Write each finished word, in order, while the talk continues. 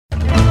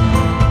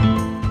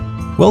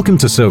Welcome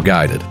to So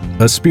Guided,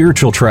 a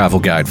spiritual travel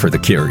guide for the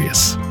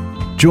curious.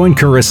 Join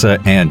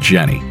Carissa and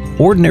Jenny,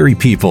 ordinary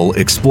people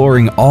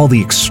exploring all the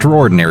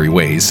extraordinary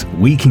ways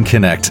we can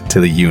connect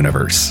to the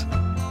universe.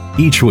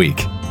 Each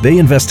week, they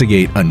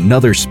investigate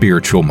another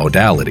spiritual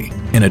modality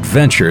and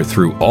adventure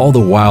through all the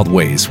wild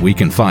ways we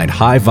can find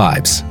high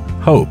vibes,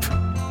 hope,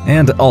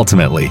 and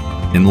ultimately,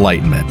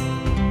 enlightenment.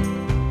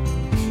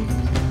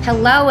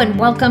 Hello and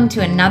welcome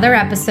to another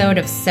episode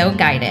of So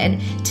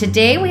Guided.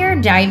 Today we are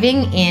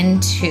diving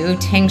into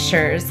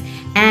tinctures.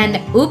 And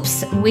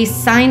oops, we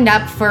signed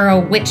up for a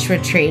witch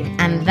retreat,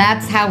 and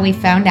that's how we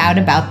found out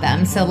about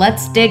them. So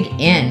let's dig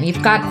in.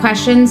 You've got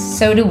questions,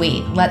 so do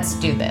we. Let's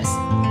do this.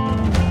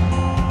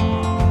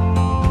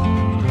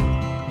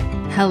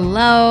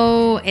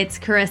 Hello, it's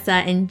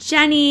Carissa and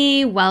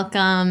Jenny.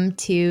 Welcome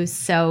to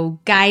So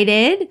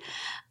Guided.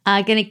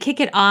 Gonna kick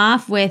it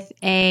off with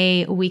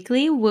a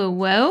weekly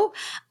woo-woo.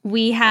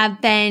 We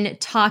have been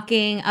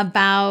talking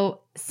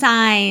about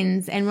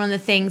signs, and one of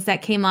the things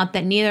that came up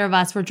that neither of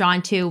us were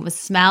drawn to was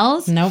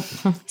smells. Nope.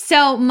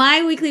 So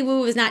my weekly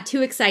woo was not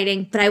too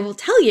exciting, but I will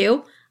tell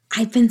you,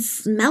 I've been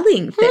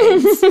smelling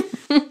things.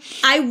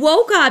 I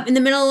woke up in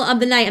the middle of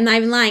the night, I'm not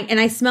even lying, and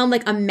I smelled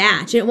like a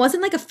match. And it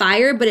wasn't like a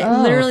fire, but it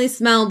literally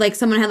smelled like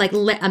someone had like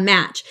lit a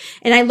match.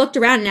 And I looked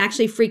around and it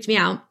actually freaked me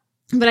out,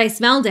 but I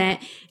smelled it.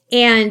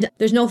 And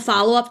there's no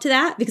follow-up to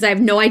that because I have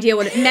no idea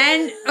what it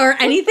meant or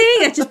anything.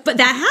 But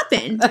that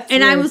happened. That's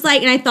and weird. I was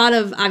like, and I thought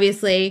of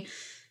obviously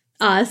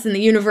us and the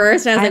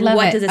universe. And I was like,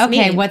 what does this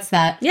mean? Okay, what's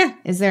that? Yeah.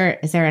 Is there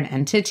an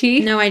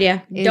entity? No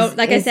idea.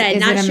 I said, is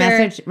not it a sure.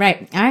 message?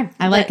 Right. All right.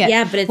 I like it.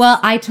 Yeah, but it's... Well,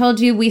 I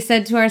told you, we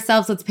said to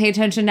ourselves, let's pay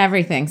attention to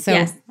everything. So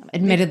yes.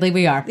 Admittedly,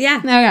 we are. Yeah.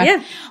 Okay.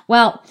 Yeah.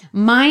 Well,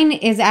 mine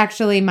is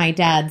actually my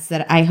dad's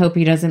that I hope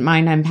he doesn't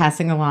mind I'm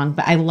passing along,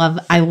 but I love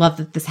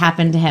that this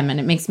happened to him, and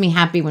it makes me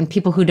happy when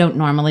people who don't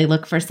normally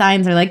look for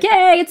signs are like,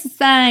 yay, it's a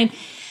sign.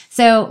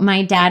 So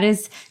my dad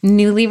is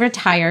newly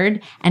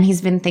retired, and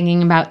he's been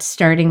thinking about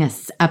starting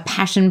a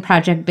passion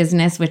project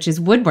business, which is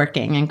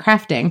woodworking and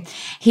crafting.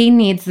 He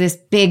needs this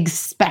big,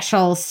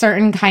 special,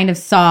 certain kind of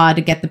saw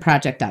to get the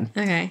project done.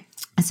 Okay.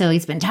 So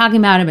he's been talking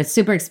about it, but it's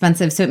super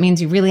expensive, so it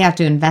means you really have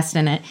to invest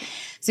in it.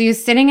 So he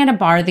was sitting at a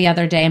bar the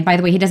other day, and by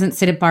the way, he doesn't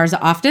sit at bars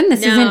often.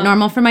 This isn't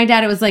normal for my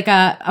dad. It was like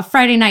a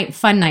Friday night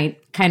fun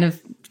night kind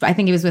of. I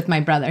think he was with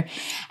my brother,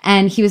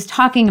 and he was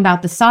talking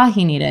about the saw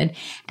he needed,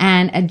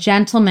 and a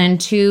gentleman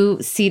 2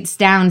 seats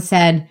down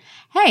said,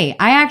 hey,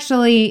 I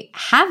actually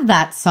have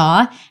that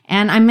saw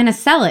and I'm going to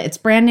sell it. It's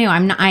brand new.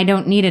 I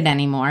don't need it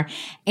anymore.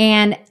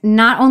 And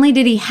not only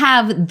did he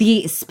have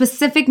the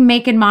specific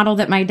make and model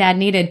that my dad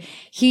needed,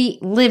 he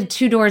lived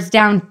 2 doors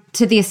down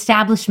to the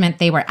establishment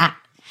they were at.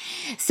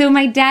 So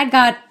my dad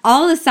got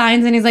all the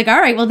signs and he's like, all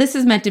right, well, this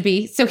is meant to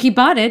be. So he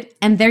bought it,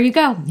 and there you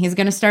go. He's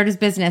going to start his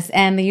business,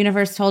 and the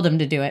universe told him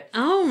to do it.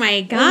 Oh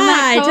my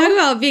God. Cool? Talk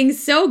about being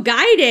so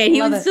guided.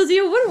 He was still be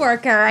a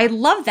woodworker. I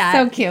love that.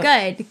 So cute.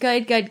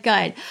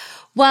 Good.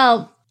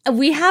 Well,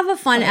 we have a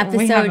fun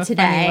episode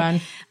today.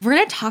 We're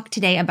going to talk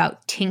today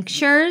about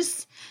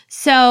tinctures.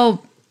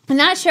 So I'm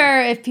not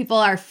sure if people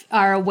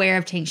are aware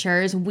of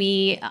tinctures.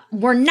 We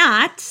were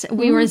not.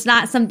 We was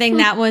not something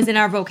that was in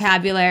our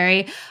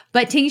vocabulary.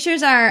 But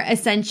tinctures are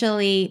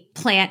essentially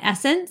plant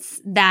essence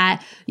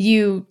that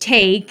you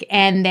take,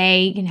 and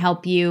they can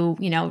help you,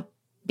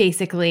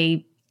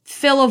 basically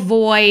fill a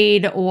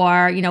void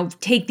or,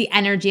 take the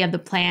energy of the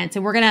plant.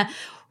 And we're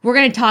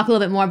going to talk a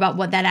little bit more about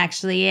what that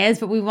actually is,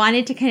 but we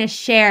wanted to kind of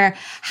share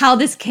how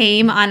this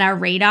came on our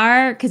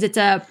radar because it's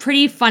a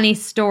pretty funny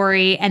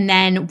story. And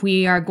then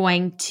we are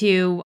going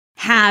to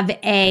have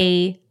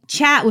a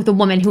chat with a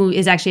woman who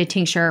is actually a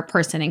tincture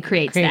person and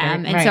creates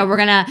them. And so we're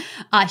going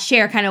to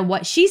share kind of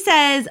what she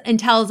says and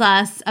tells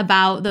us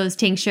about those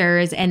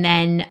tinctures, and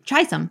then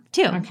try some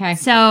too. Okay.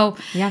 So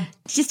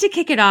just to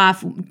kick it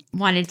off,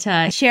 wanted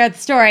to share the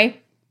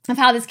story of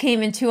how this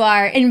came into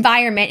our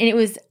environment. And it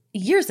was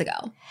years ago.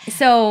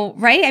 So,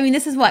 right? I mean,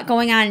 this is what,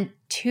 going on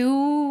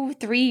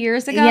 2-3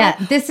 years ago? Yeah,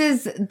 this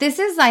is,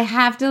 I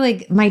have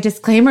to my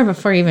disclaimer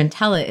before you even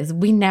tell it is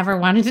we never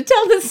wanted to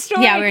tell this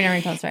story. Yeah, we were never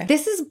going to tell the story.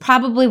 This is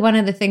probably one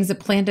of the things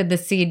that planted the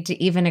seed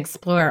to even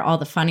explore all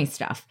the funny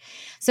stuff.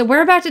 So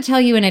we're about to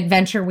tell you an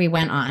adventure we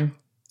went on.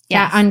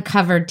 That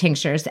uncovered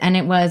tinctures, and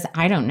it was,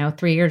 I don't know,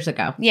 3 years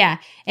ago. Yeah.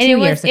 And it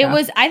was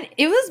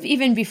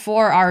even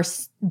before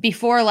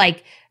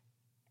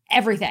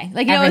everything.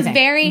 It was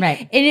very,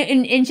 right.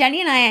 And Jenny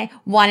and I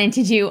wanted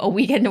to do a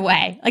weekend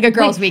away, like a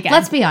girls' weekend.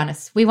 Let's be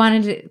honest. We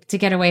wanted to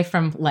get away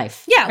from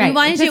life. Yeah, right. we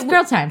wanted to. It's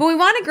girl time. But we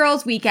want a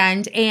girls'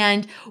 weekend,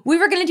 and we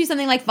were going to do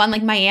something like fun,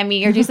 like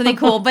Miami, or do something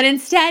cool. But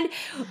instead,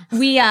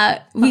 we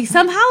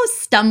somehow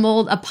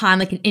stumbled upon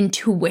like an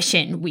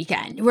intuition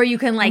weekend where you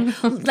can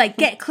like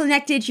get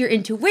connected to your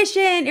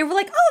intuition. And we're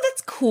like, oh,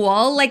 that's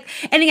cool.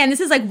 And again, this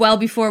is well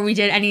before we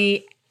did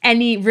any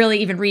really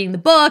even reading the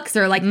books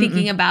or like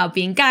thinking about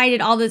being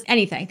guided, all this,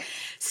 anything.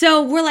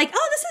 So we're like,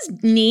 oh, this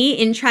is neat,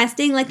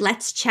 interesting. Like,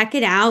 let's check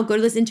it out. Go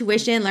to this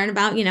intuition, learn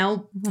about,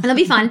 it'll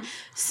be fun.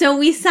 So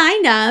we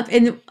signed up,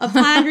 and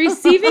upon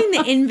receiving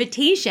the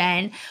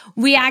invitation,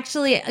 we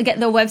actually get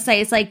the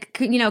website. It's like,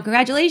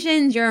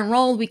 congratulations, you're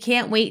enrolled. We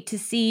can't wait to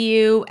see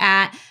you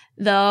at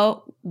the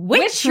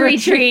witch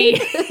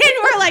retreat. And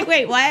we're like,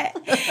 wait, what?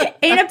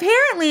 And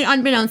apparently,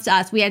 unbeknownst to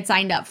us, we had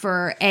signed up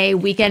for a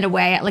weekend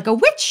away at like a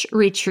witch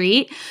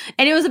retreat.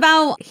 And it was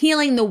about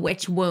healing the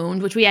witch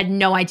wound, which we had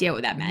no idea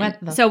what that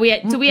meant. So we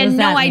had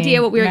no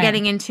idea what we were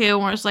getting into.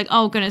 And we're just like,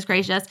 oh, goodness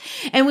gracious.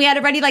 And we had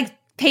already like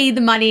paid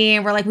the money,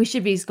 and we're like, we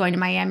should be going to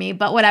Miami,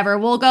 but whatever.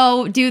 We'll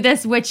go do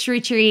this witch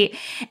retreat.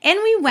 And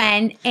we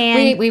went,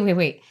 and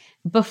wait.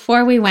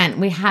 Before we went,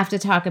 we have to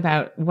talk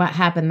about what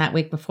happened that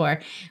week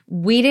before.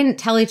 We didn't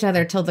tell each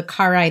other till the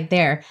car ride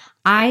there.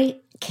 I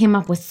came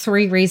up with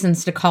 3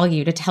 reasons to call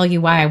you to tell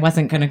you why I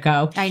wasn't going to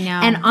go. I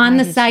know. And on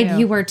the side,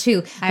 you were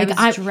too. I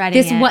was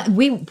dreading it.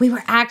 We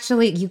were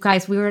actually, you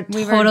guys, we were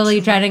totally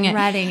dreading it.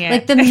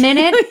 Like the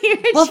minute,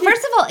 well,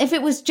 first of all, if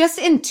it was just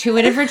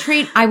intuitive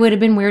retreat, I would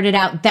have been weirded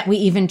out that we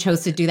even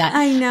chose to do that.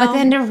 I know. But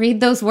then to read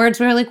those words,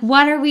 we were like,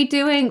 what are we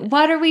doing?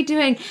 What are we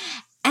doing?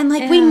 And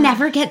like, we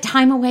never get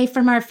time away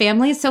from our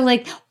families. So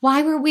like,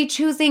 why were we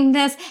choosing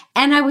this?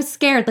 And I was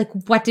scared. Like,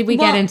 what did we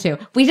get into?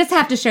 We just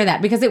have to share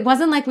that, because it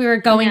wasn't like we were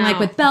going like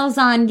with bells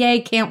on.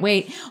 Yay, can't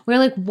wait. We're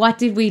like, what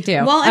did we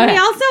do? Well, and we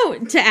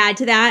also, to add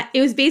to that,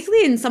 it was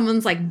basically in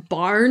someone's like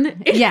barn,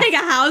 in like a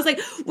house. Like,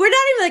 we're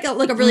not even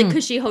like a really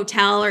cushy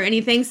hotel or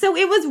anything. So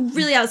it was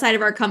really outside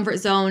of our comfort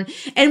zone.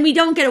 And we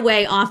don't get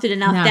away often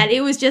enough that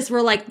it was just,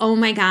 we're like, oh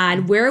my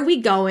God, where are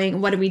we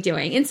going? What are we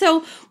doing? And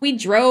so we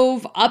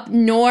drove up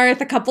north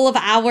a couple of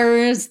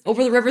hours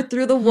over the river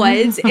through the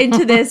woods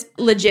into this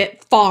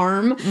legit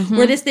farm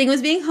where this thing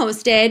was being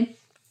hosted.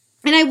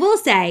 And I will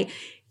say,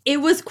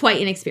 it was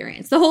quite an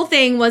experience. The whole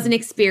thing was an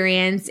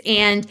experience,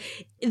 and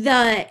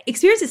the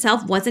experience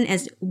itself wasn't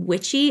as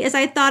witchy as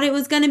I thought it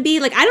was going to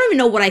be. Like, I don't even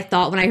know what I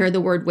thought when I heard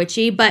the word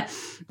witchy, but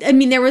I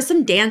mean, there was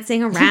some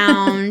dancing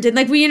around and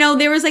like,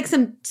 there was like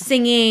some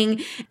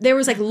singing, there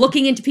was like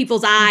looking into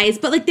people's eyes,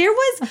 but like there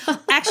was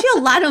actually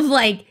a lot of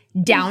like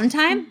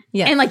downtime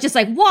and like just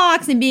like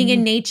walks and being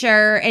in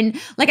nature. And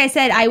like I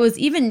said, I was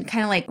even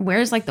kind of like,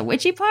 where's like the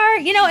witchy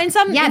part? In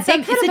some they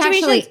could have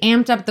actually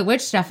amped up the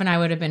witch stuff and I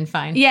would have been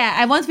fine. Yeah,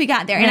 and once we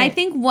got there. Right. And I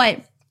think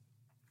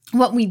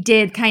what we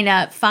did kind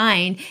of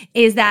find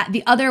is that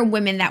the other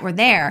women that were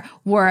there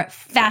were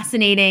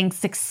fascinating,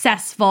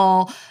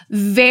 successful,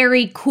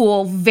 very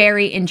cool,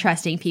 very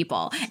interesting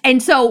people.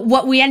 And so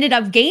what we ended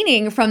up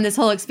gaining from this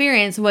whole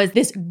experience was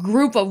this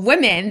group of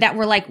women that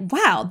were like,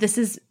 wow, this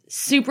is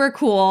super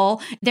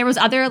cool. There was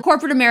other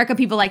corporate America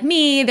people like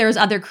me. There was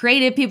other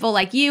creative people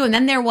like you. And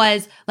then there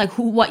was like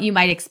what you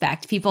might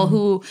expect. People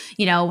who,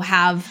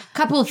 have a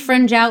couple of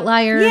fringe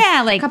outliers.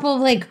 Yeah. Like a couple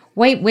of like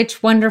white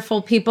witch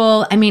wonderful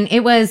people. I mean,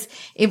 it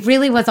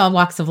really was all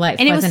walks of life,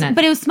 and wasn't it?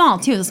 But it was small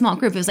too. It was a small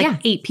group. It was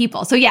like 8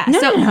 people. So yeah.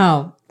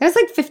 No. That was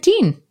like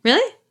 15.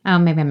 Really? Oh,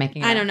 maybe I'm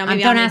making it I don't know.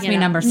 Maybe don't ask me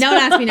numbers. Don't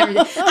ask me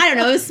numbers. I don't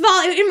know. It was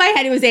small. In my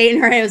head, it was 8.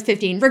 In her head, it was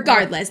 15.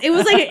 Regardless. It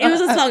was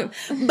a small group.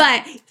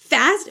 But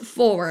fast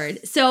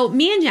forward. So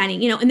me and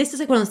Jenny, and this is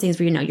like one of those things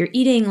where, you're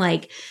eating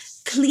like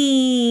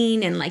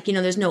clean and like,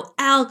 there's no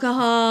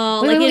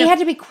alcohol. We had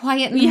to be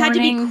quiet in the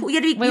morning.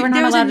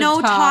 There was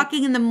no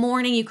talking in the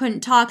morning. You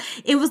couldn't talk.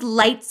 It was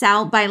lights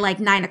out by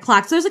like 9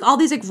 o'clock. So there's like all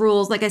these like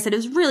rules. Like I said, it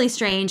was really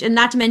strange. And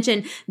not to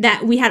mention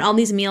that we had all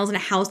these meals in a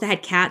house that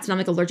had cats, and I'm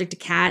like allergic to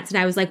cats. And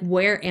I was like,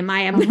 where am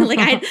I? I'm gonna like,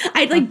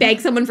 I'd like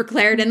beg someone for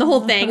Claritin, the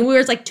whole thing. And we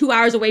were like 2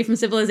 hours away from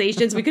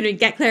civilization, so we couldn't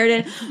get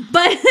Claritin.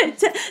 But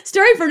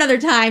story for another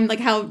time, like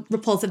how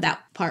repulsive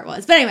that part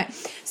was. But anyway,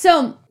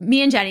 so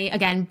me and Jenny,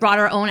 again, brought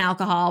our own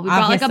alcohol. We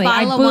brought like a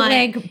bottle of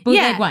wine.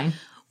 Bootleg wine.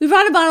 We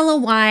brought a bottle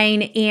of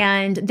wine,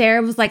 and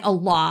there was like a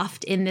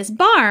loft in this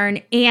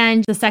barn.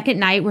 And the second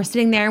night, we're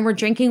sitting there and we're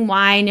drinking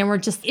wine and we're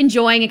just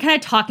enjoying and kind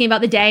of talking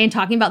about the day and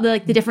talking about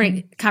the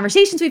different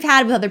conversations we've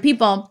had with other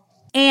people.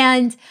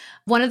 And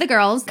one of the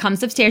girls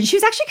comes upstairs. She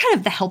was actually kind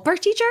of the helper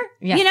teacher,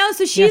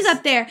 so she's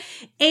up there,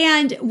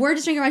 and we're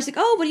just drinking wine. She's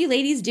like, oh, what are you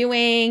ladies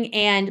doing?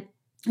 And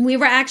we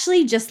were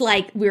actually just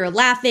like, we were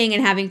laughing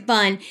and having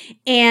fun.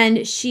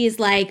 And she's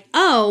like,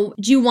 oh,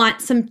 do you want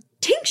some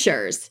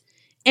tinctures?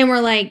 And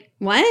we're like,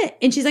 what?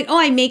 And she's like, oh,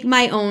 I make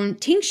my own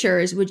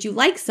tinctures. Would you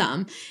like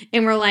some?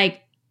 And we're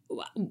like,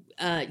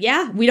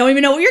 yeah, we don't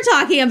even know what you're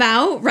talking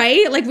about,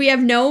 right? Like, we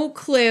have no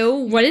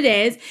clue what it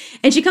is.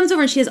 And she comes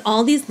over and she has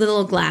all these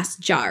little glass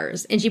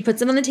jars, and she puts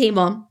them on the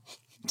table.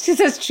 She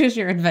says, choose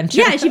your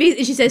adventure. Yeah,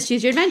 she says,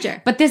 choose your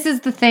adventure. But this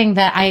is the thing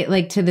that I,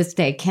 like, to this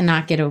day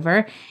cannot get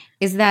over,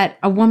 is that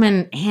a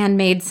woman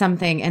handmade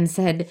something and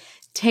said,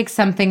 take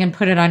something and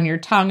put it on your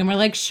tongue. And we're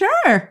like,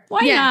 sure,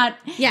 why not?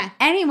 Yeah.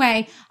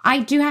 Anyway, I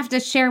do have to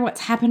share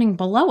what's happening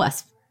below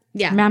us.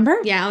 Yeah. Remember?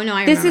 Yeah. Oh, no,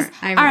 I remember.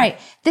 All right.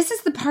 This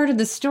is the part of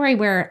the story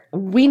where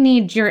we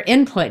need your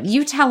input.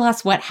 You tell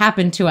us what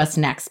happened to us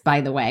next,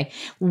 by the way.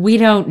 We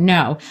don't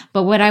know.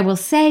 But what I will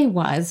say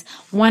was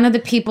one of the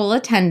people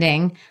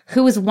attending,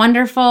 who was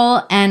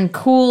wonderful and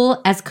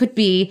cool as could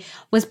be,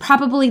 was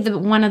probably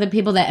one of the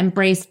people that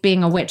embraced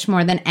being a witch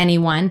more than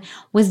anyone,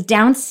 was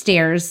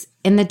downstairs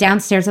in the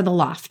downstairs of the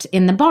loft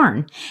in the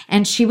barn.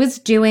 And she was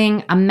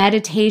doing a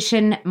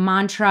meditation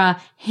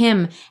mantra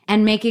hymn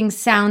and making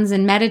sounds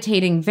and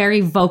meditating very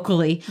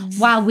vocally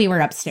while we were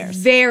upstairs.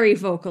 Very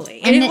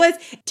vocally. And it was,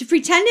 to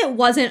pretend it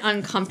wasn't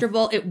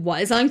uncomfortable, it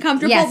was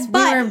uncomfortable. Yes,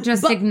 but we were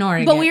just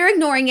ignoring it. But we were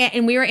ignoring it,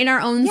 and we were in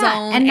our own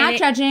zone. And not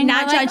judging.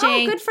 Not judging.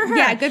 Like, oh, good for her.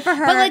 Yeah, good for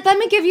her. But like, let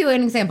me give you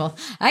an example.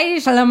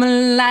 Things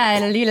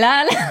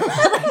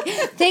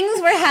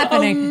were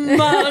happening.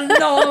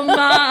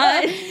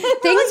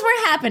 Things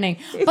were happening.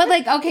 But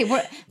like, okay,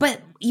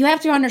 but you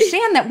have to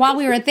understand that while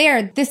we were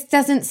there, this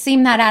doesn't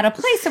seem that out of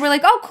place. So we're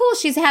like, oh, cool,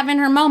 she's having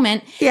her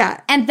moment.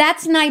 Yeah. And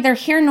that's neither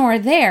here nor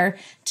there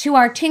to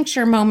our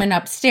tincture moment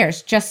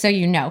upstairs, just so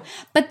you know.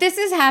 But this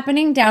is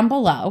happening down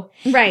below.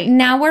 Right.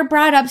 Now we're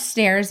brought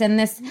upstairs, and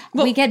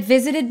we get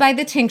visited by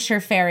the tincture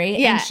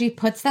fairy, and she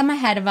puts them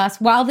ahead of us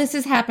while this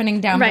is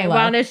happening down below. Right,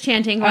 while there's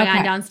chanting going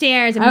on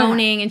downstairs and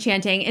moaning and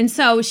chanting. And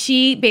so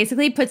she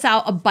basically puts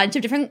out a bunch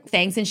of different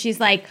things, and she's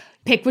like,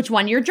 pick which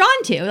one you're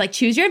drawn to. Like,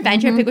 choose your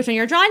adventure, pick which one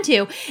you're drawn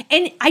to.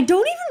 And I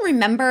don't even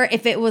remember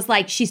if it was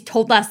like she's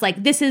told us,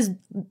 like, this is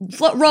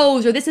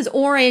rose, or this is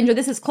orange, or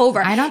this is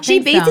clover. I don't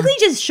She think so. basically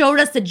just showed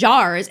us the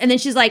jars, and then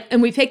she's like,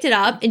 and we picked it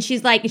up, and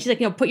she's like, you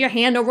know, put your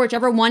hand over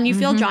whichever one you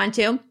feel drawn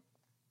to.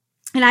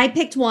 And I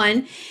picked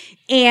one,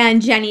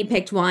 and Jenny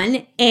picked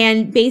one.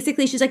 And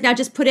basically she's like, now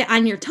just put it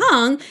on your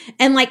tongue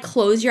and like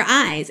close your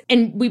eyes.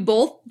 And we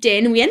both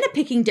did. And we ended up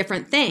picking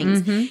different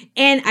things.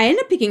 And I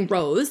ended up picking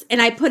rose,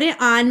 and I put it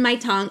on my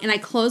tongue and I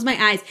closed my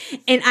eyes.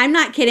 And I'm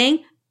not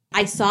kidding.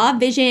 I saw a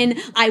vision.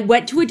 I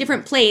went to a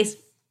different place.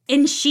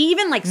 And she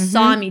even like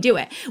saw me do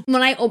it.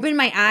 When I opened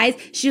my eyes,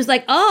 she was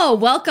like, oh,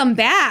 welcome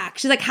back.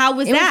 She's like, how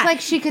was that? It was like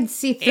she could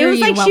see through you. It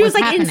was like she was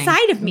like happening.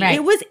 inside of me. Right.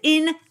 It was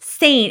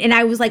insane. And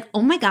I was like,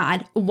 oh my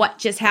God, what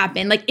just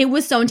happened? Like, it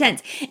was so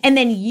intense. And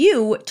then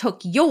you took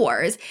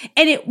yours,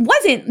 and it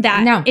wasn't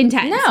that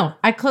intense. No,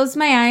 I closed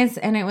my eyes,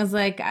 and it was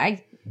like,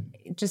 I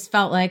just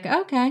felt like,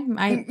 okay,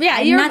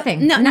 you're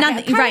nothing.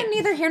 Nothing. Right.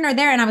 Neither here nor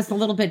there. And I was a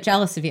little bit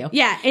jealous of you.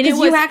 Yeah. And because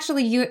you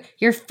actually,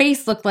 your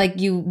face looked like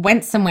you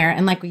went somewhere.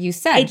 And like what you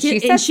said, she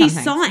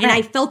saw it, and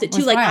I felt it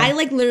too. Like, I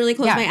like literally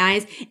closed my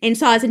eyes and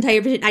saw this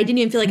entire vision. I didn't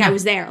even feel like I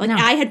was there. Like,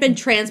 I had been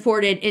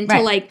transported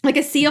into like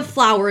a sea of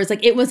flowers.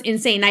 Like, it was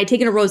insane. I had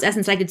taken a rose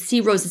essence. I could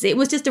see roses. It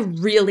was just a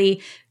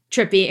really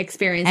trippy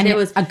experience. And it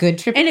was a good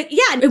trip. And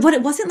but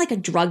it wasn't like a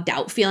drugged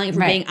out feeling, if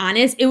we're being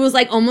honest. It was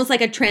like almost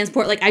like a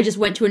transport. Like, I just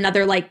went to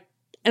another, like,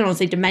 I don't want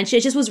to say dimension.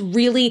 It just was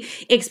really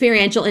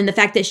experiential. And the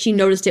fact that she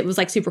noticed it was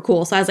like super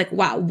cool. So I was like,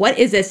 wow, what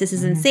is this? This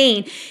is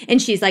insane.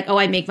 And she's like, oh,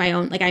 I make my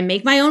own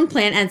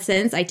plant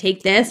essence. I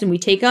take this, and we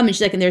take them. And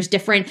she's like, and there's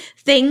different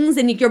things,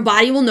 and your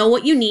body will know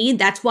what you need.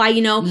 That's why,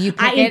 you know,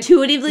 I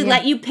intuitively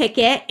let you pick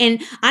it.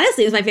 And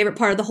honestly, it was my favorite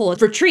part of the whole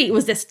retreat,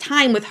 was this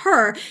time with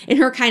her and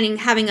her kind of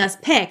having us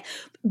pick.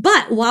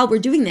 But while we're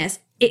doing this,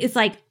 it's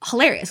like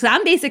hilarious. So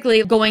I'm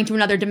basically going to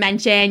another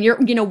dimension.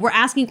 We're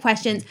asking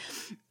questions.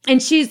 And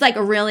she's like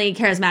a really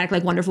charismatic,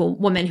 like wonderful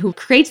woman who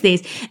creates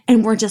these,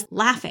 and we're just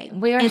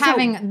laughing. We were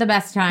having the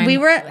best time.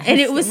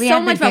 And it was so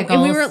much fun.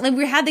 And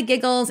we had the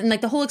giggles, and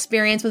like the whole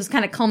experience was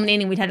kind of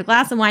culminating. We'd had a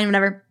glass of wine,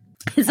 whatever.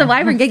 So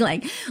why we're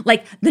giggling?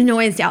 Like, the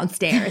noise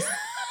downstairs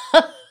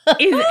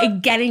is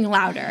getting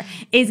louder.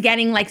 Is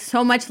getting like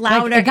so much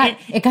louder. Like,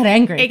 it got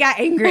angry. It got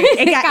angry.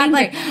 It got angry.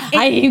 Like,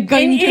 I'm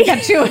going to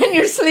get you in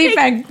your sleep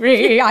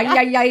angry. It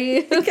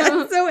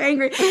got so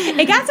angry.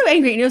 It got so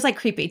angry, and it was like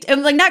creepy. It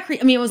was like not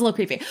creepy. I mean, it was a little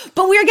creepy,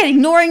 but we were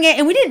ignoring it,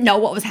 and we didn't know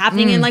what was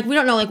happening, and like we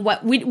don't know like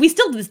what we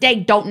still to this day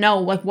don't know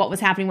like what was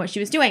happening, what she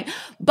was doing,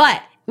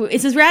 but.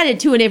 It says we're at a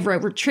intuitive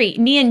retreat.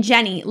 Me and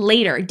Jenny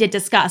later did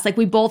discuss, like,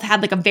 we both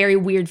had like a very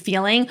weird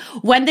feeling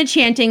when the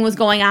chanting was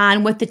going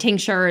on with the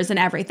tinctures and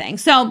everything.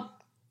 So,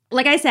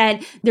 like I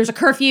said, there's a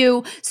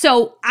curfew.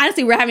 So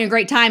honestly, we're having a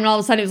great time, and all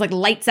of a sudden it was like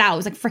lights out. It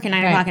was like freaking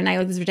 9 o'clock at night.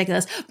 Like, this is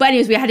ridiculous. But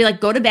anyways, we had to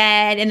like go to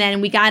bed, and then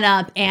we got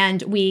up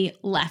and we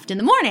left in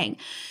the morning.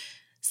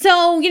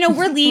 So,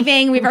 we're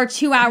leaving. We have our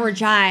 2-hour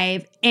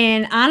drive,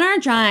 and on our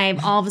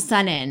drive, all of a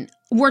sudden,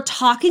 we're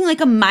talking like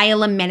a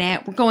mile a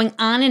minute. We're going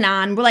on and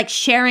on. We're like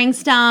sharing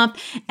stuff.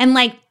 And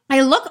like,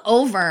 I look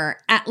over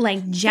at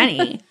like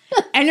Jenny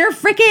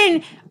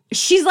and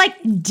she's like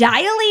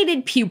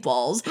dilated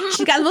pupils.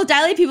 She's got the most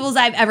dilated pupils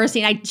I've ever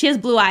seen. She has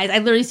blue eyes. I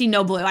literally see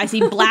no blue. I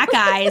see black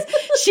eyes.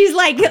 She's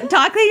like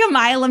talking a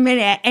mile a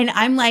minute. And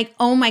I'm like,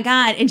 oh my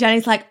God. And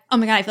Jenny's like, oh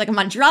my God, I feel like I'm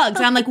on drugs.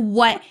 And I'm like,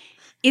 what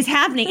is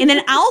happening? And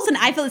then all of a sudden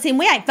I felt the same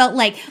way. I felt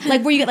like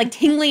where you get like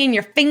tingling in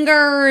your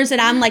fingers,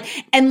 and I'm like,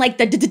 and like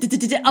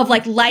the of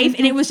like life.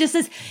 And it was just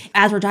this,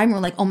 as we're driving,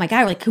 we're like, oh my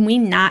God, we're like, can we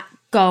not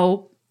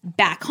go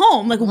back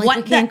home? Like what,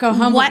 we can't go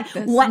home what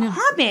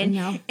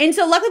happened? And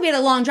so luckily we had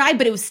a long drive,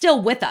 but it was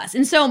still with us.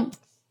 And so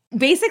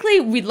basically,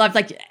 we'd love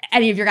like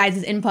any of your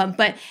guys' input,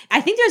 but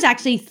I think there's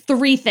actually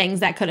 3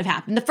 things that could have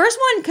happened. The first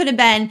one could have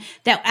been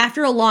that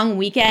after a long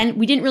weekend,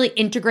 we didn't really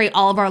integrate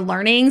all of our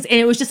learnings, and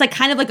it was just like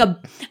kind of like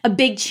a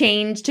big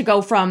change to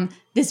go from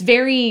this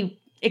very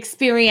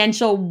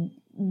experiential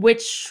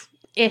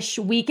witch-ish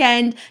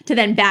weekend to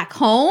then back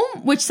home,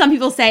 which some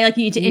people say like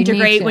you need to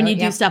integrate when you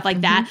do stuff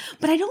like that.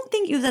 But I don't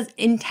think it was as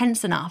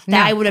intense enough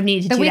that I would have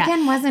needed to do that. The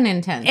weekend wasn't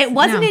intense. It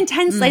wasn't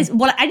intense.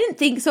 Well, I didn't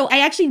think so. I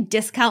actually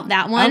discount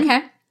that one.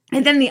 Okay.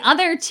 And then the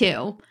other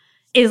 2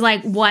 is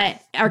like what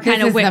are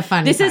kind of where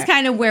this is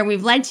kind of where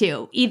we've led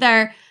to.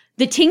 Either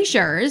the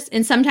tinctures,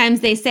 and sometimes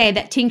they say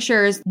that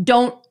tinctures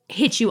don't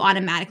hit you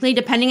automatically.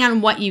 Depending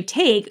on what you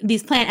take,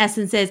 these plant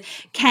essences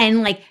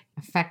can like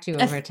affect you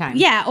over time.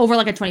 Yeah, over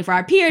like a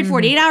 24-hour period,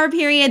 48-hour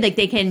period. Like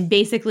they can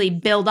basically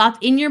build up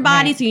in your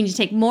body, so you need to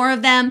take more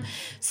of them.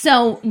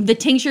 So the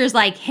tinctures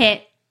like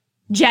hit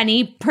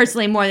Jenny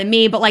personally more than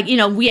me, but like, you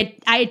know,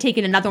 I had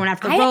taken another one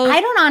after Rose.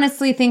 I don't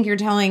honestly think you're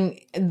telling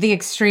the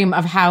extreme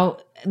of how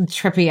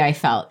trippy I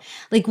felt.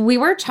 Like we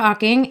were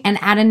talking and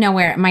out of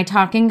nowhere, my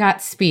talking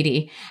got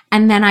speedy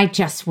and then I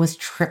just was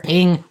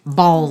tripping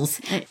balls.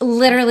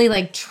 Literally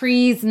like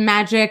trees,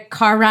 magic,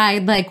 car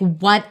ride, like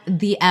what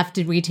the F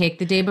did we take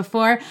the day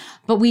before?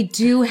 But we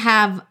do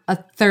have a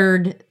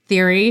third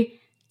theory.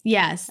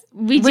 Yes,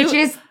 we do. Which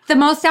is the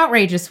most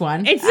outrageous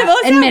one. It's the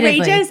most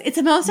outrageous. It's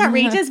the most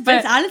outrageous, but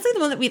it's honestly the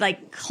one that we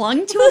like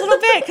clung to a little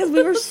bit because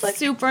we were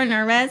super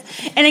nervous.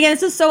 And again,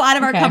 this is so out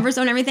of our comfort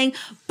zone and everything.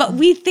 But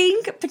we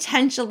think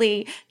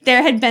potentially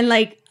there had been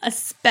like a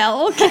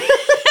spell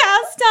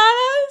cast on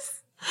us.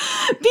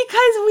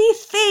 Because we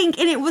think,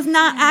 and it was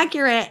not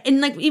accurate, and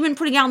like even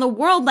putting it out in the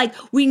world, like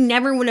we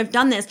never would have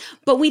done this.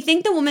 But we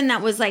think the woman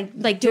that was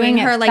like doing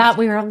her like thought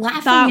we were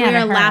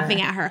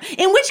laughing at her.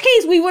 In which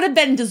case, we would have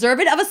been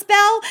deserved of a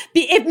spell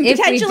if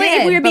potentially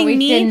if we were being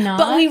mean,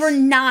 but we were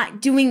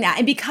not doing that.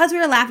 And because we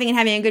were laughing and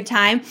having a good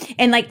time,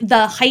 and like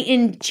the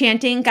heightened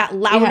chanting got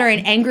louder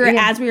and angrier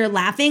as we were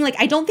laughing. Like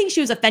I don't think she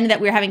was offended that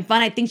we were having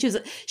fun. I think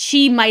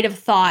she might have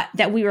thought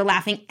that we were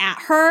laughing at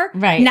her,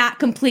 not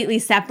completely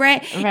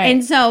separate,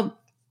 and so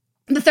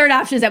the third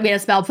option is that we had a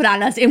spell put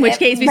on us, in which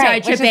case we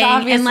started tripping. Which is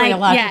obviously and like a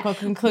logical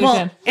conclusion.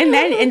 Well, and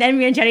then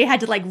me and Jenny had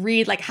to like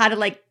read like how to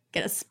like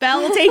get a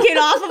spell taken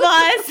off of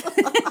us.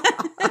 And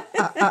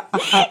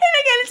again,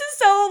 it's just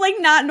so like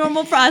not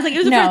normal for us. Like it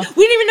was we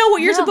didn't even know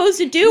what you're supposed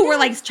to do. We're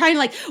like trying to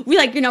like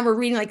we're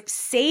reading like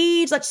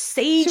sage. Let's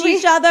sage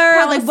each other.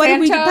 Like what do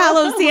we do?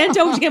 Palo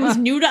Santo, which again was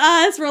new to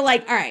us. We're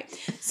like, all right.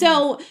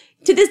 So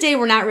to this day,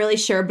 we're not really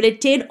sure, but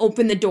it did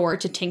open the door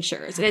to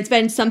tinctures, and it's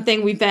been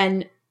something we've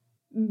been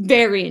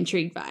very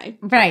intrigued by.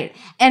 Right.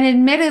 And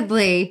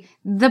admittedly,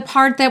 the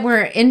part that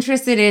we're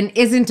interested in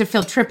isn't to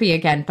feel trippy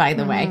again, by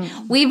the way.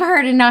 We've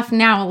heard enough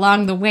now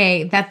along the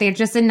way that they're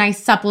just a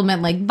nice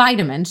supplement like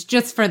vitamins,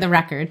 just for the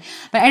record.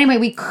 But anyway,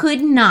 we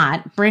could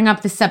not bring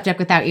up the subject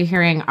without you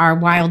hearing our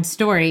wild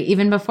story,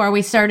 even before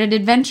we started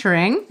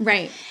adventuring.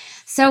 Right.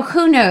 So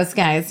who knows,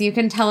 guys? You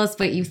can tell us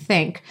what you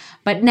think.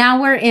 But now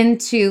we're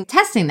into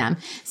testing them.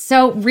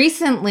 So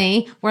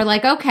recently, we're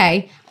like,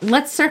 okay,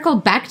 let's circle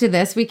back to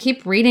this. We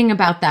keep reading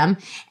about them.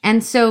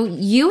 And so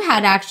you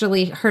had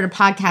actually heard a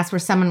podcast where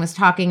someone was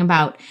talking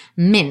about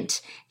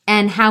mint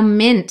and how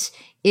mint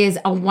is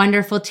a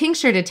wonderful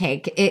tincture to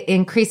take. It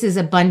increases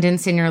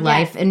abundance in your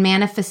life and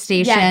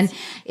manifestation. Yes.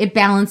 It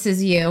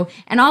balances you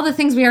and all the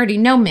things we already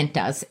know mint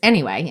does.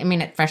 Anyway, I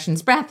mean, it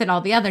freshens breath and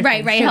all the other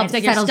things. Right. It helps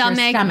like your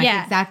stomach.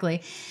 Yeah.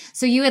 Exactly.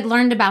 So you had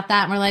learned about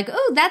that and we're like,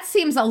 oh, that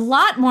seems a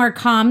lot more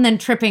calm than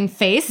tripping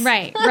face.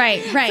 Right.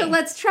 So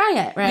let's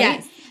try it, right?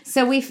 Yes.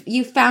 So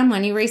you found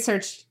one. You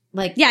researced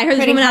like I heard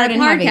this woman on a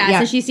podcast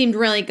and she seemed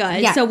really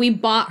good. Yeah. So we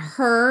bought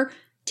her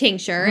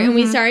tincture and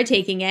we started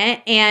taking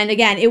it. And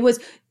again, it was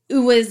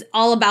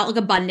all about like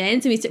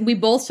abundance. And we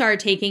both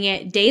started taking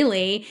it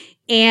daily.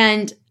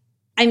 And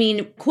I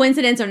mean,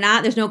 coincidence or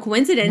not, there's no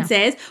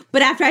coincidences. No.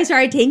 But after I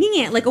started taking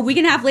it, like a week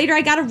and a half later,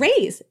 I got a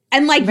raise.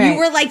 And like you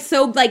were like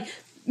so like,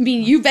 I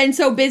mean, you've been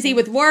so busy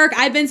with work.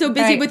 I've been so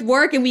busy with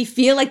work. And we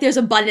feel like there's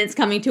abundance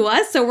coming to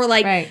us. So we're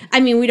like, I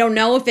mean, we don't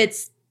know if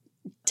it's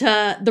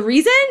to the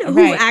reason,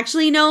 who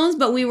actually knows.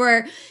 But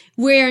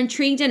we're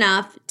intrigued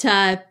enough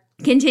to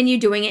continue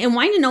doing it and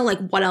wanting to know like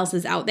what else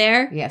is out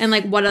there and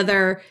like what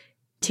other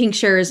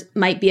tinctures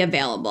might be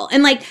available.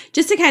 And like,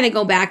 just to kind of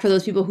go back for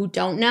those people who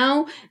don't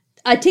know,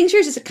 a tincture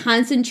is just a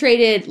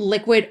concentrated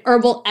liquid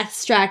herbal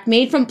extract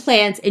made from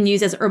plants and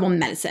used as herbal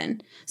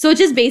medicine. So it's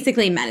just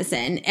basically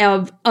medicine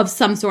of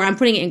some sort. I'm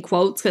putting it in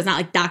quotes because it's not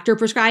like doctor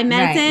prescribed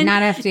medicine.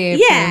 Right, not FDA.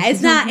 Yeah,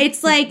 it's not.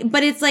 It's like,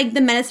 but it's like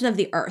the medicine of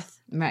the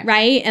earth.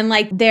 Right. And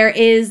like there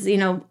is,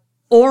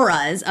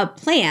 auras of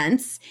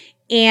plants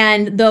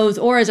and those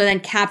auras are then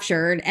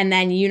captured and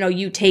then,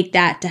 you take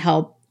that to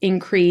help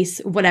increase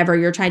whatever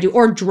you're trying to do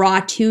or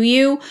draw to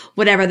you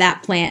whatever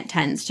that plant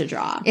tends to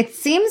draw. It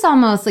seems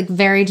almost like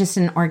very just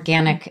an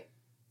organic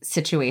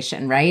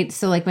situation, right?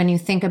 So like when you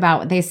think about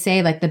what they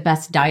say, like the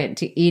best diet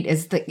to eat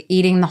is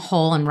eating the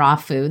whole and raw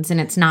foods. And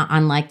it's not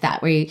unlike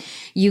that, where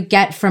you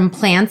get from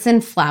plants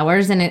and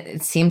flowers, and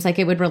it seems like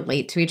it would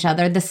relate to each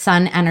other, the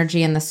sun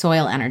energy and the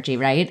soil energy,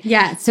 right?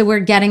 Yeah. So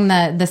we're getting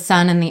the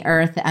sun and the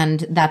earth,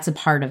 and that's a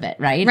part of it,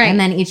 right? Right. And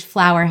then each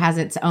flower has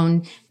its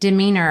own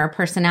demeanor or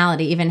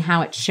personality, even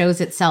how it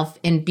shows itself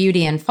in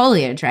beauty and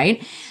foliage,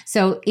 right?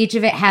 So each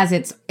of it has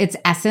its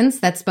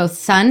essence that's both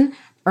sun,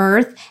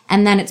 earth,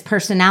 and then its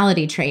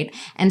personality trait.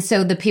 And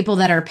so the people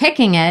that are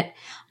picking it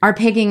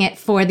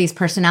for these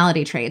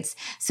personality traits.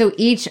 So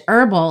each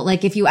herbal,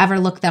 like if you ever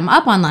look them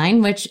up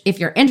online, which if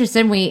you're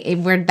interested,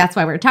 that's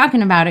why we're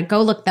talking about it,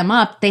 go look them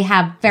up. They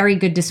have very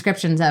good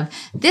descriptions of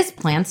this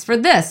plant's for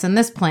this and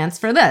this plant's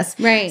for this.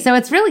 Right. So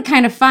it's really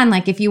kind of fun.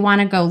 Like if you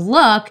want to go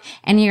look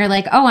and you're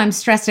like, oh, I'm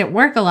stressed at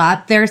work a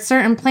lot, there are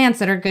certain plants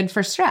that are good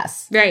for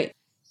stress. Right.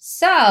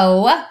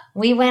 So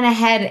we went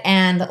ahead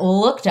and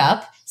looked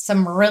up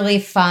some really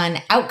fun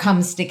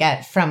outcomes to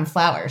get from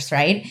flowers,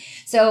 right?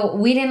 So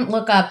we didn't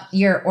look up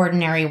your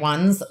ordinary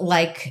ones,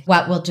 like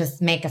what will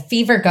just make a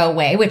fever go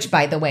away, which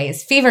by the way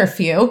is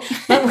feverfew,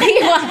 but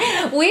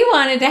we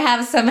wanted to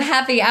have some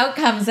happy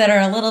outcomes that are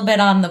a little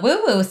bit on the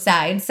woo-woo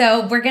side.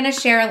 So we're going to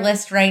share a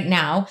list right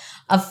now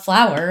of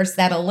flowers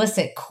that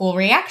elicit cool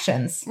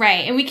reactions.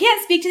 Right. And we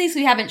can't speak to these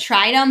because we haven't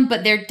tried them,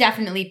 but they're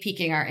definitely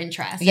piquing our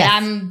interest. Yes.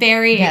 And I'm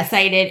very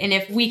excited. And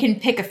if we can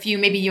pick a few,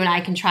 maybe you and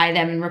I can try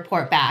them and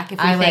report back if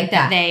we think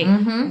that they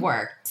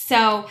work.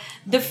 So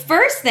the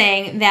first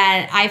thing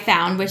that I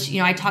found, which,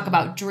 I talk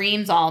about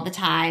dreams all the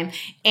time,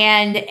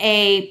 and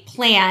a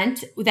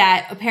plant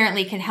that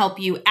apparently can help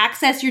you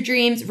access your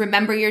dreams,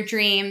 remember your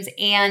dreams,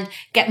 and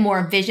get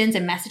more visions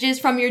and messages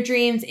from your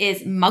dreams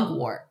is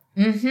mugwort.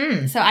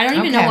 Mm-hmm. So I don't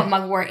even know what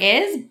mugwort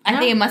is. I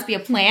think it must be a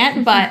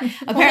plant, but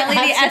apparently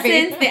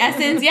the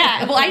essence,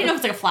 yeah. Well, I didn't know if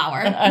it's like a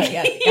flower.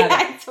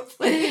 It's a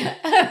plant.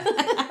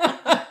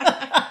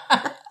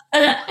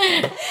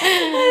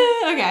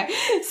 Okay,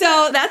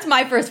 so that's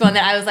my first one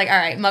that I was like, all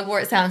right,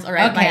 mugwort sounds all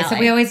right. Okay, so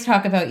we always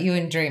talk about you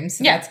in dreams,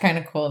 so that's kind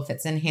of cool if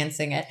it's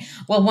enhancing it.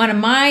 Well,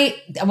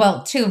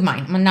 two of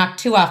mine, I'm gonna knock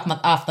two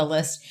off the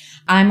list.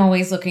 I'm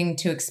always looking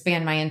to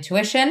expand my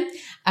intuition.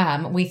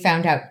 We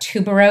found out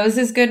tuberose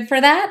is good for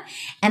that.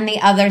 And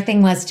the other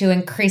thing was to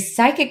increase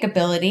psychic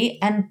ability,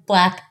 and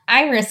black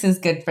iris is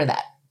good for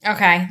that.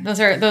 Okay, those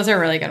are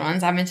really good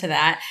ones. I'm into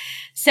that.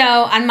 So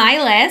on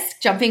my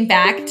list, jumping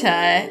back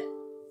to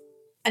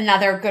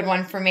another good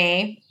one for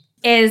me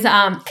is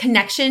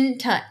connection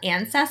to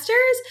ancestors.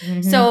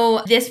 Mm-hmm.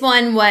 So this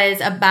one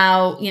was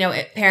about,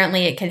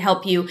 apparently it can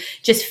help you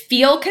just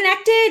feel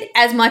connected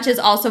as much as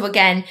also,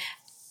 again,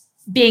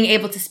 being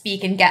able to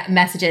speak and get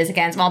messages.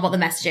 Again, it's all about the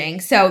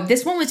messaging. So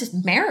this one was just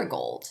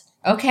marigold.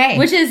 Okay.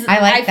 Which is,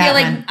 I feel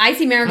like one. I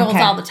see marigolds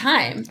all the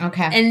time.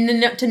 Okay.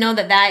 And to know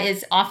that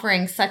is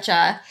offering such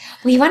a...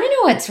 Well, you want to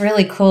know what's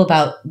really cool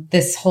about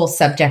this whole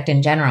subject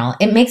in general?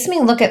 It makes me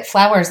look at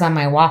flowers on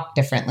my walk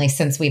differently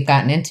since we've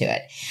gotten into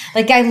it.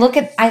 Like I look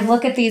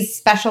at these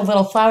special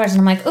little flowers and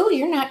I'm like, oh,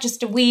 you're not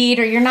just a weed,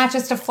 or you're not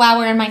just a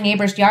flower in my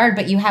neighbor's yard,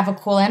 but you have a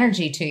cool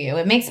energy to you.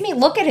 It makes me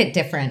look at it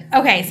different.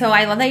 Okay, so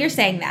I love that you're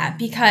saying that,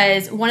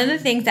 because one of the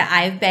things that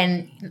I've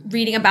been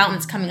reading about and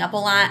it's coming up a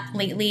lot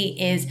lately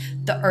is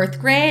the earth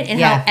grid and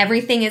how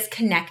everything is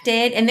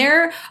connected. And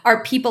there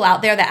are people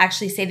out there that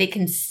actually say they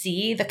can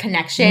see the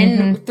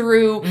connection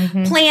through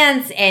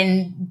plants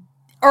and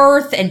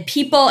earth and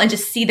people, and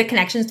just see the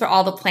connections through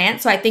all the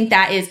plants. So I think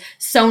that is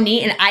so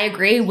neat. And I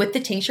agree with the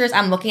tinctures.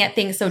 I'm looking at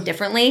things so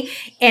differently.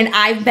 And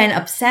I've been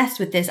obsessed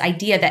with this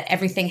idea that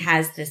everything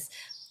has this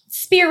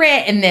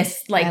spirit and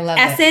this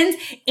essence.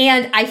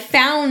 And I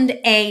found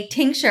a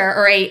tincture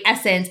or a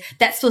essence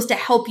that's supposed to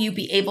help you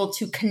be able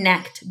to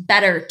connect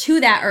better to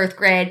that earth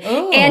grid.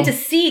 Ooh. And to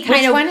see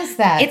Which one is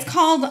that? It's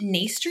called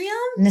Nasterium.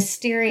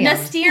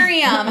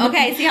 Nasterium.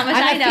 Okay, see how much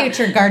I know. I'm a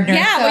future gardener.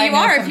 Yeah, so well, you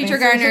are a future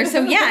gardener.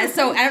 So yeah,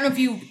 so I don't know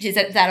if is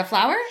that a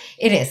flower?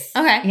 It is.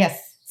 Okay.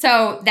 Yes.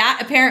 So that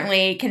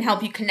apparently can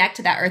help you connect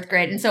to that earth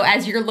grid. And so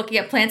as you're looking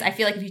at plants, I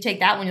feel like if you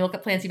take that one, you look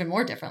at plants even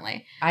more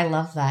differently. I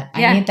love that.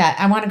 I need that.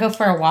 I want to go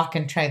for a walk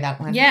and try that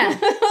one. Yeah.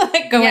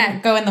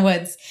 Go in the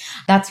woods.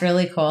 That's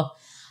really cool.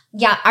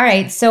 Yeah. All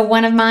right. So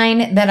one of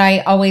mine that I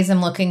always am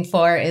looking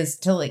for is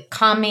to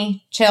calm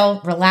me,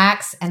 chill,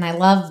 relax. And I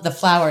love the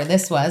flower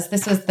this was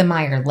the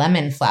Meyer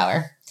lemon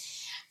flower.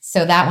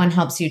 So that one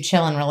helps you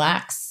chill and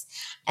relax.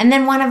 And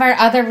then one of our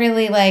other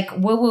really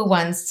woo-woo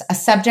ones, a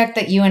subject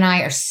that you and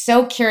I are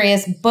so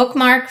curious,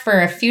 bookmark for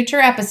a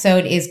future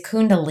episode, is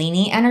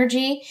Kundalini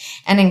energy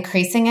and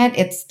increasing it.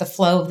 It's the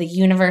flow of the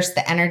universe,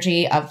 the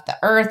energy of the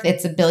earth.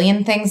 It's a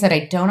billion things that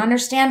I don't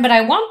understand, but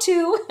I want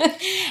to.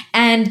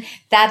 And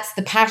that's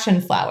the passion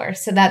flower.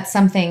 So that's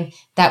something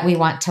that we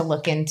want to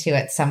look into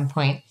at some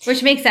point.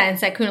 Which makes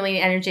sense, that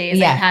Kundalini energy is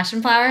like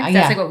passion flower.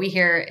 That's like what we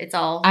hear. It's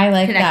all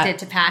connected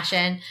to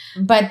passion.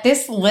 But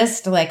this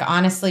list,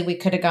 honestly, we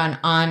could have gone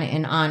on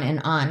and on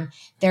and on,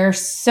 There are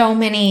so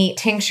many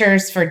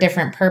tinctures for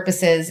different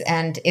purposes,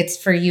 and it's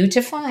for you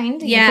to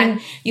find. Yeah.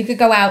 You could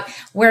go out.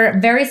 We're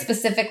very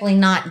specifically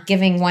not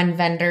giving one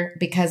vendor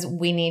because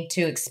we need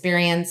to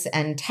experience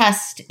and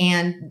test,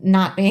 and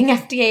not being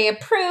FDA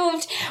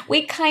approved.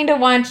 We kind of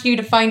want you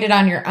to find it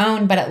on your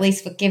own, but at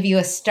least we'll give you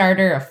a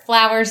starter of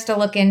flowers to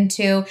look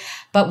into.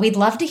 But we'd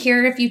love to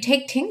hear if you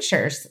take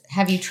tinctures.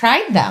 Have you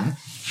tried them?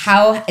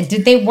 How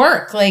did they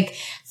work? Like,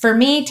 for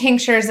me,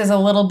 tinctures is a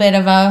little bit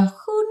of a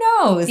who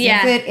knows?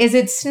 Yeah. Is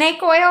it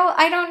snake oil?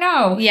 I don't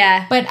know.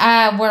 Yeah. But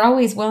we're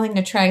always willing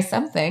to try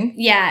something.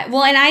 Yeah.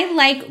 Well, and I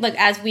like,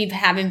 as we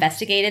have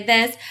investigated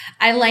this,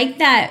 I like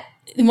that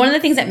one of the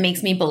things that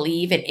makes me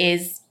believe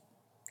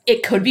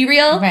it could be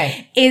real,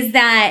 is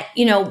that,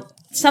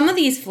 some of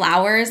these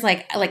flowers,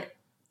 like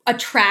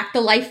attract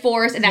the life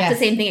force, and that's the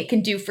same thing it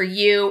can do for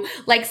you.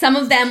 Like, some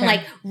of them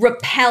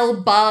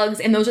repel bugs,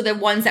 and those are the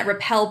ones that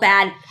repel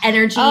bad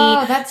energy.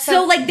 Oh, that's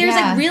so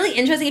there's really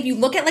interesting. If you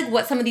look at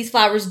what some of these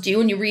flowers do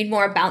and you read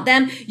more about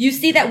them, you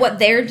see that what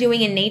they're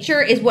doing in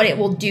nature is what it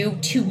will do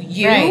to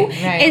you. Right.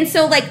 And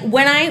so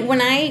when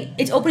I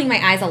it's opening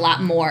my eyes a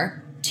lot more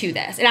to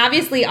this. And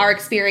obviously our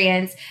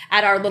experience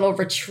at our little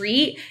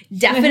retreat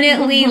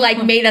definitely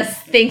made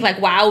us think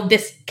wow,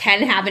 this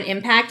can have an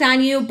impact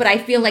on you. But I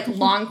feel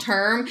long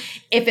term,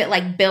 if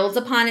it builds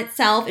upon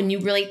itself and you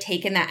really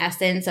take in that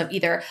essence of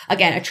either,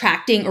 again,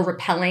 attracting or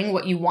repelling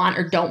what you want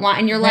or don't want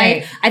in your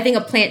life, I think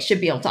a plant should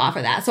be able to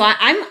offer that. So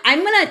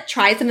I'm going to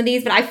try some of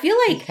these, but I feel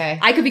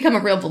I could become a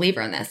real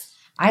believer in this.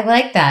 I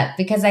like that,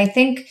 because I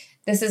think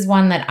this is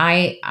one that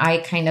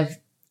I kind of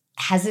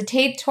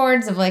hesitate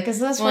towards, of is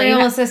this real?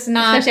 Is this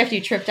not? Especially after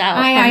you tripped out.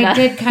 I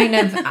did kind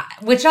of,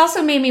 which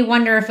also made me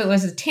wonder if it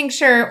was a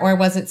tincture or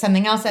was it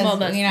something else. It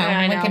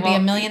could be a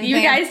million things.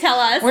 You guys tell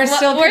us. You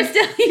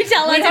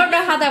tell us. We don't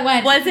know how that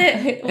went. Was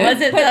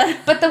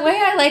it? But the way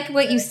I like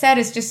what you said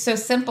is just so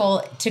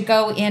simple, to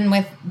go in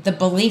with the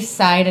belief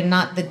side and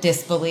not the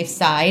disbelief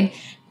side,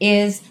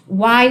 is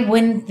why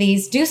wouldn't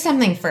these do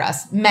something for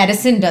us?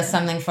 Medicine does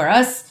something for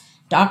us.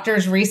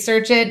 Doctors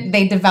research it,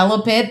 they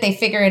develop it, they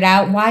figure it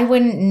out. Why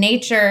wouldn't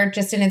nature,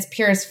 just in its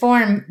purest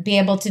form, be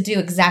able to do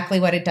exactly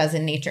what it does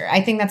in nature?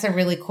 I think that's a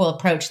really cool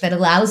approach that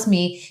allows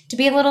me to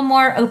be a little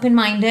more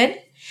open-minded.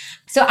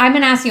 So I'm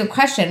going to ask you a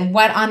question.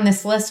 What on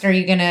this list are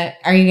you going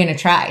to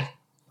try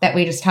that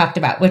we just talked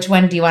about? Which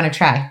one do you want to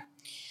try?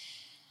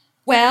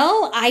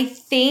 Well, I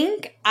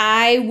think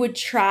I would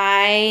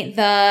try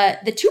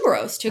the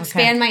tuberose to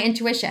expand my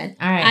intuition.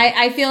 All right.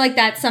 I feel like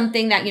that's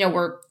something that,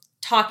 we're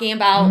talking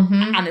about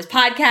on this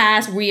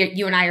podcast.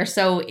 You and I are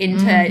so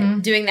into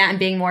doing that and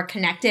being more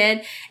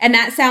connected. And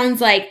that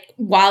sounds like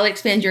while it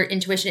expands your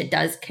intuition, it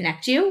does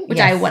connect you, which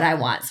is what I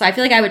want. So I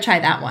feel like I would try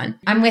that one.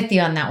 I'm with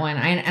you on that one.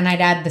 And I'd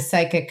add the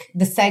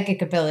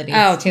psychic abilities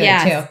to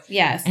it too.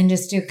 Yes. And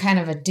just do kind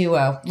of a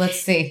duo.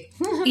 Let's see.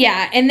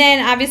 Yeah. And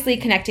then obviously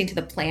connecting to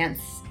the plants.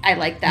 I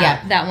like that.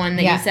 Yeah. That one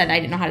that you said I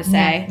didn't know how to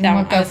say. Yeah.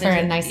 We'll go for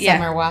a nice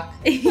summer walk.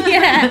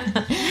 Yeah.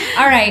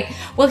 All right.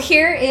 Well,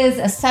 here is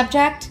a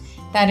subject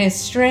that is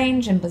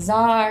strange and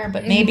bizarre,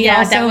 but maybe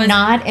also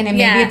not, and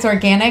maybe it's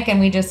organic, and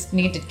we just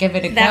need to give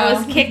it a go. That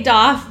was kicked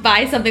off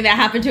by something that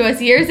happened to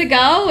us years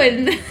ago,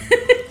 and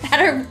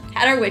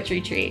at our witch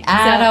retreat.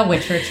 At a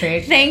witch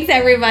retreat. Thanks,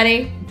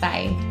 everybody.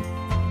 Bye.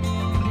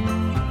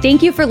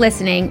 Thank you for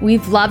listening.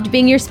 We've loved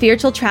being your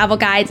spiritual travel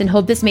guides and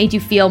hope this made you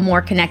feel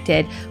more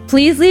connected.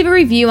 Please leave a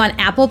review on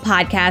Apple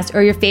Podcasts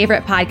or your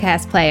favorite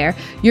podcast player.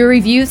 Your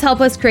reviews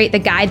help us create the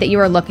guide that you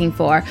are looking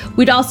for.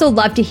 We'd also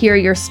love to hear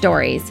your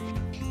stories.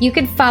 You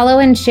can follow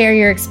and share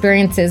your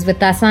experiences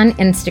with us on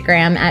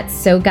Instagram at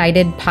So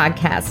Guided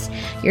Podcast.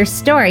 Your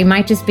story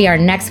might just be our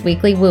next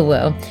weekly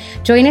woo-woo.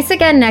 Join us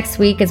again next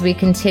week as we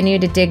continue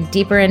to dig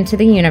deeper into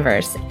the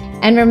universe.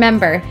 And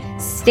remember,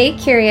 stay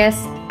curious,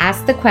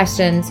 ask the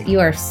questions. You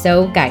are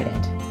so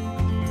guided.